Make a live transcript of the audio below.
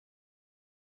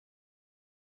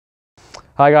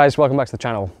Hi guys, welcome back to the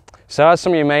channel. So as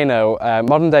some of you may know,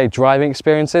 modern day driving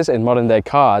experiences in modern day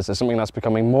cars is something that's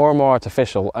becoming more and more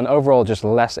artificial and overall just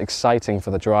less exciting for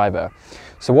the driver.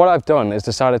 So what I've done is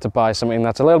decided to buy something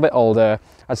that's a little bit older.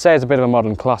 I'd say it's a bit of a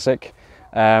modern classic.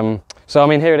 So I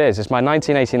mean, here it is. It's my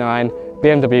 1989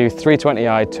 BMW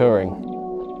 320i Touring.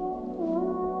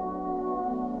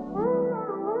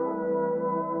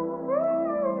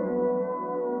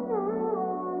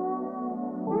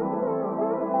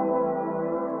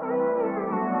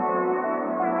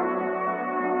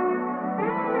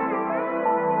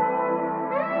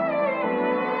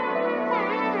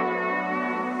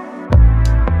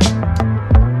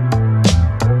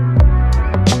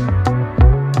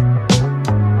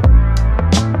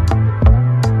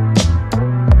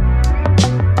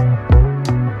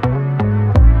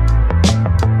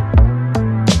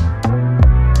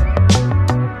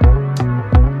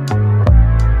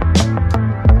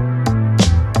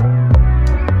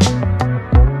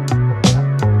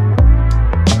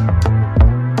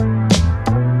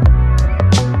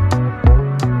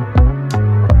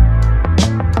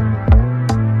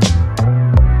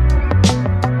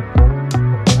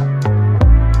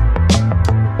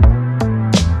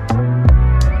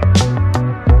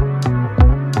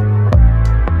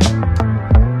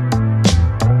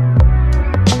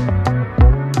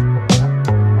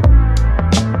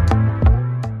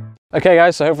 Okay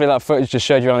guys, so hopefully that footage just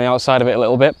showed you on the outside of it a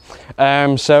little bit.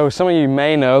 So some of you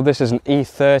may know this is an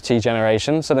E30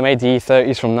 generation. So they made the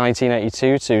E30s from 1982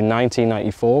 to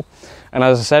 1994. And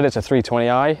as I said, it's a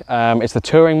 320i. It's the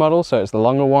touring model, so it's the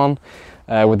longer one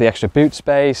with the extra boot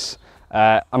space.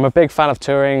 I'm a big fan of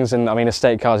tourings and I mean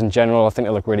estate cars in general. I think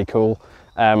they look really cool.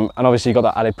 And obviously you've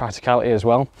got that added practicality as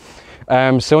well.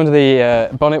 So under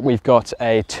the bonnet we've got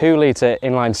a 2-litre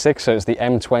inline 6, so it's the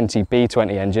M20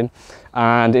 B20 engine,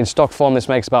 and in stock form this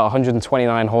makes about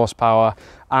 129 horsepower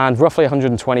and roughly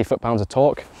 120 foot-pounds of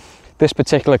torque. This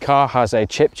particular car has a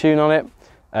chip tune on it.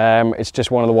 It's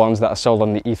just one of the ones that are sold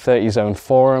on the E30 zone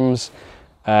forums.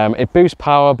 It boosts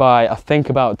power by I think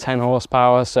about 10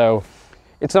 horsepower, so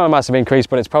it's not a massive increase,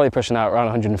 but it's probably pushing out around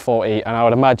 140, and I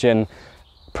would imagine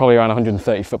probably around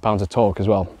 130 foot-pounds of torque as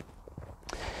well.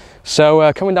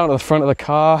 So coming down to the front of the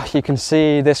car, you can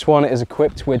see this one is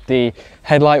equipped with the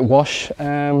headlight wash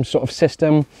sort of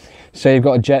system. So you've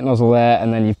got a jet nozzle there,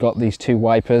 and then you've got these two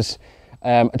wipers.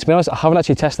 To be honest, I haven't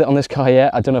actually tested it on this car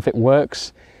yet. I don't know if it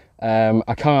works.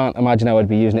 I can't imagine I would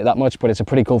be using it that much, but it's a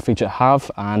pretty cool feature to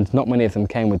have, and not many of them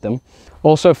came with them.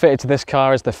 Also fitted to this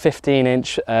car is the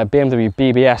 15-inch BMW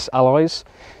BBS alloys.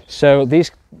 So these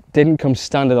didn't come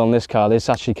standard on this car. This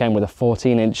actually came with a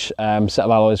 14-inch set of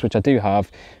alloys, which I do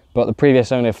have. But the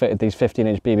previous owner fitted these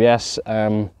 15-inch BBS,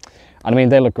 and I mean,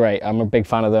 they look great. I'm a big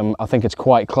fan of them. I think it's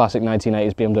quite classic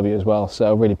 1980s BMW as well,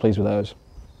 so really pleased with those.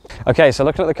 Okay, so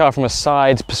looking at the car from a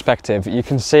side perspective, you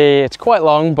can see it's quite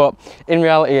long, but in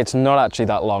reality, it's not actually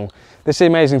that long. This is the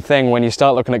amazing thing when you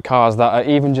start looking at cars that are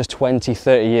even just 20,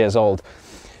 30 years old.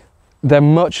 They're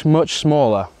much, much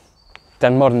smaller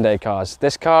than modern day cars.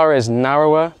 This car is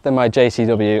narrower than my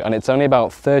JCW, and it's only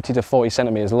about 30 to 40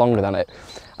 centimeters longer than it.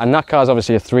 And that car is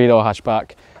obviously a 3-door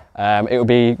hatchback. It would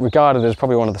be regarded as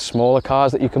probably one of the smaller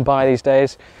cars that you can buy these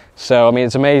days. So, I mean,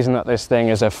 it's amazing that this thing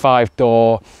is a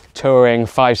 5-door touring,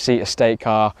 5-seat estate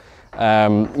car,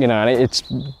 you know, and it's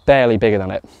barely bigger than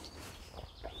it.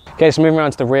 Okay, so moving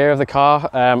around to the rear of the car,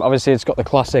 obviously it's got the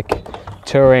classic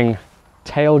touring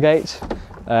tailgate,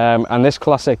 and this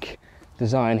classic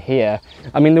design here.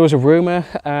 I mean, there was a rumor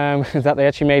that they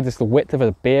actually made this the width of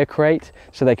a beer crate,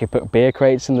 so they could put beer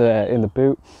crates in the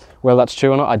boot. Well, that's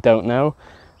true or not, I don't know.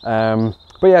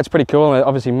 But yeah, it's pretty cool. And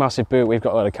obviously massive boot. We've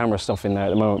got a lot of camera stuff in there at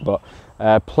the moment,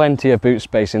 but plenty of boot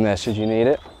space in there should you need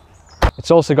it.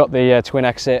 It's also got the twin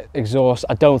exit exhaust.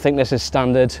 I don't think this is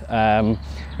standard.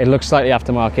 It looks slightly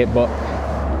aftermarket,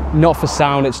 but not for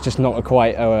sound. It's just not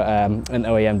quite an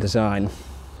OEM design.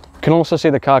 You can also see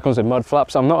the car comes with mud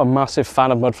flaps. I'm not a massive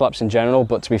fan of mud flaps in general,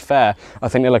 but to be fair, I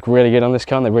think they look really good on this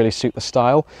car and they really suit the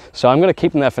style. So I'm going to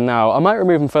keep them there for now. I might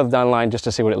remove them further down the line just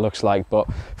to see what it looks like, but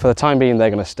for the time being,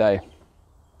 they're going to stay.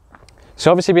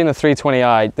 So obviously being the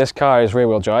 320i, this car is rear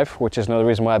wheel drive, which is another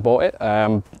reason why I bought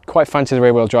it. Quite fancy the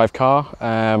rear wheel drive car.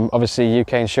 Obviously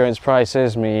UK insurance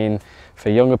prices mean for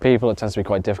younger people, it tends to be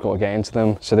quite difficult to get into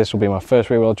them. So this will be my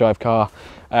first rear wheel drive car.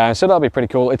 So that'll be pretty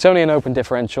cool. It's only an open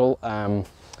differential.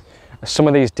 Some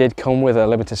of these did come with a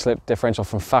limited slip differential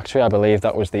from factory. I believe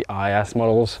that was the IS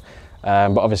models,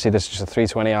 but obviously this is just a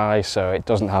 320i, so it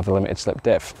doesn't have the limited slip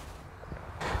diff.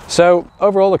 So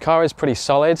overall the car is pretty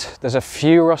solid. There's a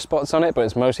few rust spots on it, but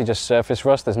it's mostly just surface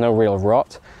rust. There's no real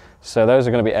rot. So those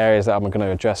are going to be areas that I'm going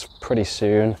to address pretty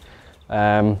soon.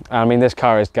 I mean, this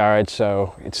car is garage,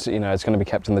 so it's, you know, it's going to be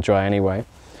kept in the dry anyway.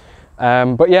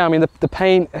 But yeah, I mean, the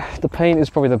paint is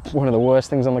probably one of the worst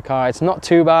things on the car. It's not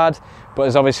too bad, but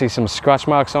there's obviously some scratch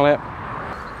marks on it.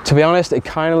 To be honest, it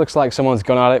kind of looks like someone's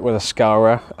gone at it with a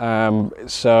scourer.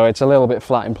 So it's a little bit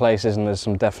flat in places, and there's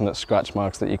some definite scratch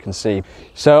marks that you can see.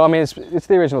 So I mean, it's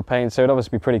the original paint, so it'd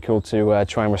obviously be pretty cool to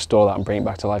try and restore that and bring it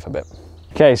back to life a bit.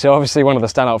 Okay, so obviously one of the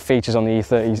standout features on the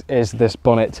E30s is this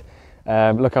bonnet.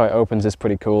 Look how it opens, it's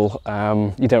pretty cool.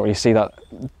 You don't really see that,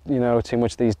 you know, too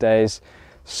much these days.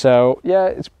 So yeah,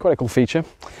 it's quite a cool feature.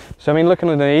 So I mean, looking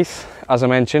underneath, as I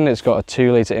mentioned, it's got a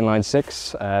 2-litre inline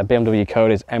 6. BMW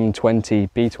code is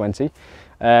M20B20.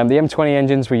 The M20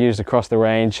 engines were used across the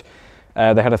range.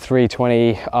 They had a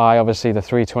 320i, obviously the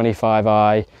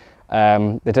 325i.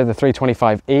 They did the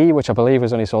 325e, which I believe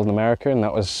was only sold in America, and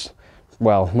that was,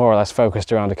 well, more or less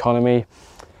focused around economy.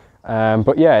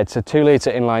 But yeah, it's a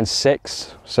 2-litre inline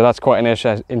 6, so that's quite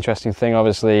an interesting thing.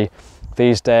 Obviously,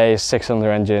 these days,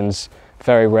 6-cylinder engines,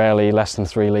 very rarely less than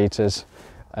 3 litres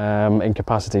in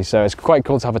capacity, so it's quite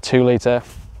cool to have a 2-litre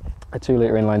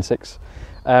inline 6.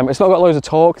 It's not got loads of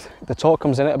torque. The torque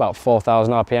comes in at about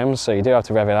 4,000 RPMs, so you do have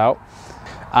to rev it out.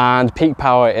 And peak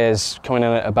power is coming in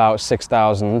at about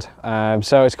 6,000,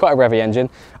 so it's quite a revvy engine.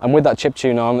 And with that chip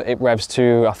tune on, it revs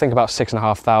to, I think, about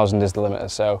 6,500 is the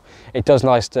limiter, so it does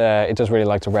really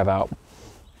like to rev out.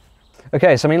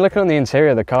 Okay, so I mean, looking on the interior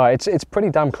of the car, it's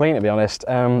pretty damn clean, to be honest.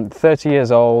 30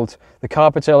 years old, the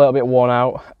carpets are a little bit worn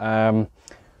out,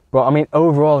 but I mean,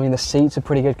 overall, I mean, the seats are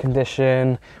pretty good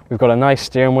condition. We've got a nice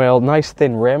steering wheel, nice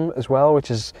thin rim as well,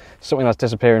 which is something that's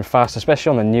disappearing fast, especially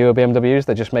on the newer BMWs.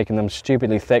 They're just making them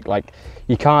stupidly thick, like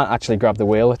you can't actually grab the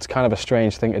wheel. It's kind of a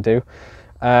strange thing to do,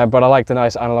 but I like the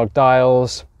nice analog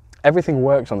dials. Everything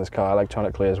works on this car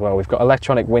electronically as well. We've got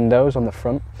electronic windows on the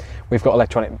front. We've got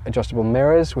electronic adjustable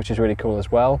mirrors, which is really cool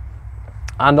as well.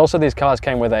 And also these cars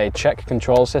came with a check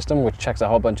control system, which checks a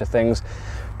whole bunch of things.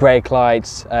 Brake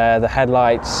lights, the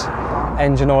headlights,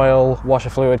 engine oil,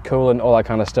 washer fluid, coolant, all that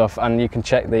kind of stuff. And you can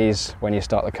check these when you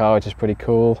start the car, which is pretty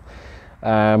cool.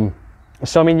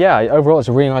 So I mean, yeah, overall it's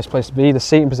a really nice place to be. The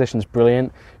seating position is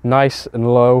brilliant, nice and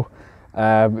low,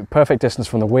 perfect distance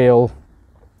from the wheel.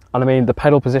 And I mean, the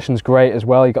pedal position's great as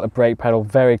well. You've got the brake pedal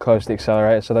very close to the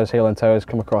accelerator, so those heel and toes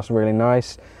come across really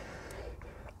nice.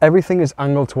 Everything is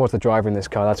angled towards the driver in this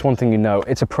car. That's one thing you know.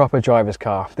 It's a proper driver's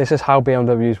car. This is how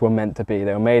BMWs were meant to be.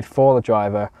 They were made for the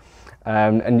driver.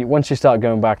 And once you start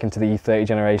going back into the E30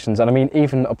 generations, and I mean,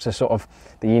 even up to sort of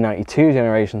the E92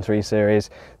 Generation 3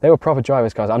 series, they were proper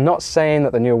driver's cars. I'm not saying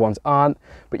that the newer ones aren't,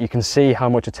 but you can see how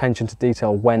much attention to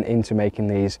detail went into making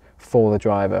these for the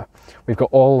driver. We've got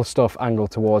all the stuff angled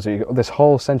towards it. You've got this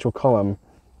whole central column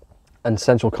and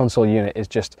central console unit is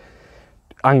just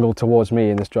angled towards me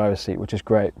in this driver's seat, which is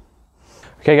great.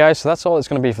 Okay guys, so that's all it's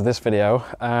going to be for this video.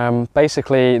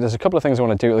 Basically, there's a couple of things I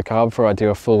want to do with the car before I do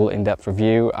a full in-depth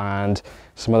review and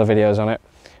some other videos on it.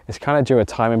 It's kind of due a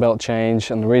timing belt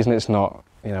change, and the reason it's not,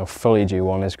 you know, fully due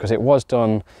one is because it was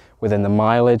done within the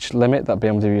mileage limit that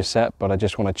BMW set, but I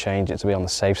just want to change it to be on the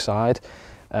safe side.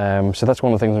 So that's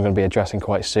one of the things I'm going to be addressing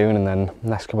quite soon, and then the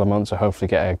next couple of months I'll hopefully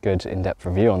get a good in-depth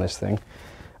review on this thing.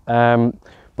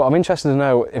 But I'm interested to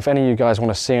know if any of you guys want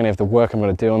to see any of the work I'm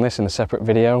going to do on this in a separate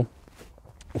video.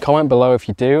 Comment below if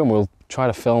you do, and we'll try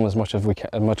to film as much as we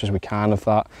can of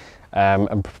that,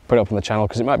 and put it up on the channel,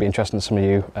 because it might be interesting to some of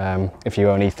you if you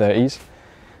own E30s.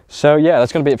 So yeah,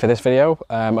 that's going to be it for this video.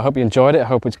 I hope you enjoyed it. I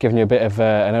hope it's given you a bit of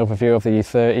an overview of the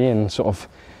E30 and sort of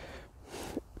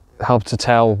helped to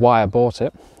tell why I bought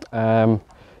it. Yeah,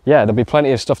 there'll be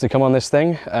plenty of stuff to come on this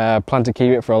thing. Plan to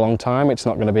keep it for a long time. It's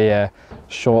not going to be a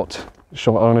short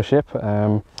ownership.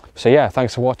 So yeah,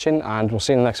 thanks for watching, and we'll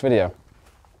see you in the next video.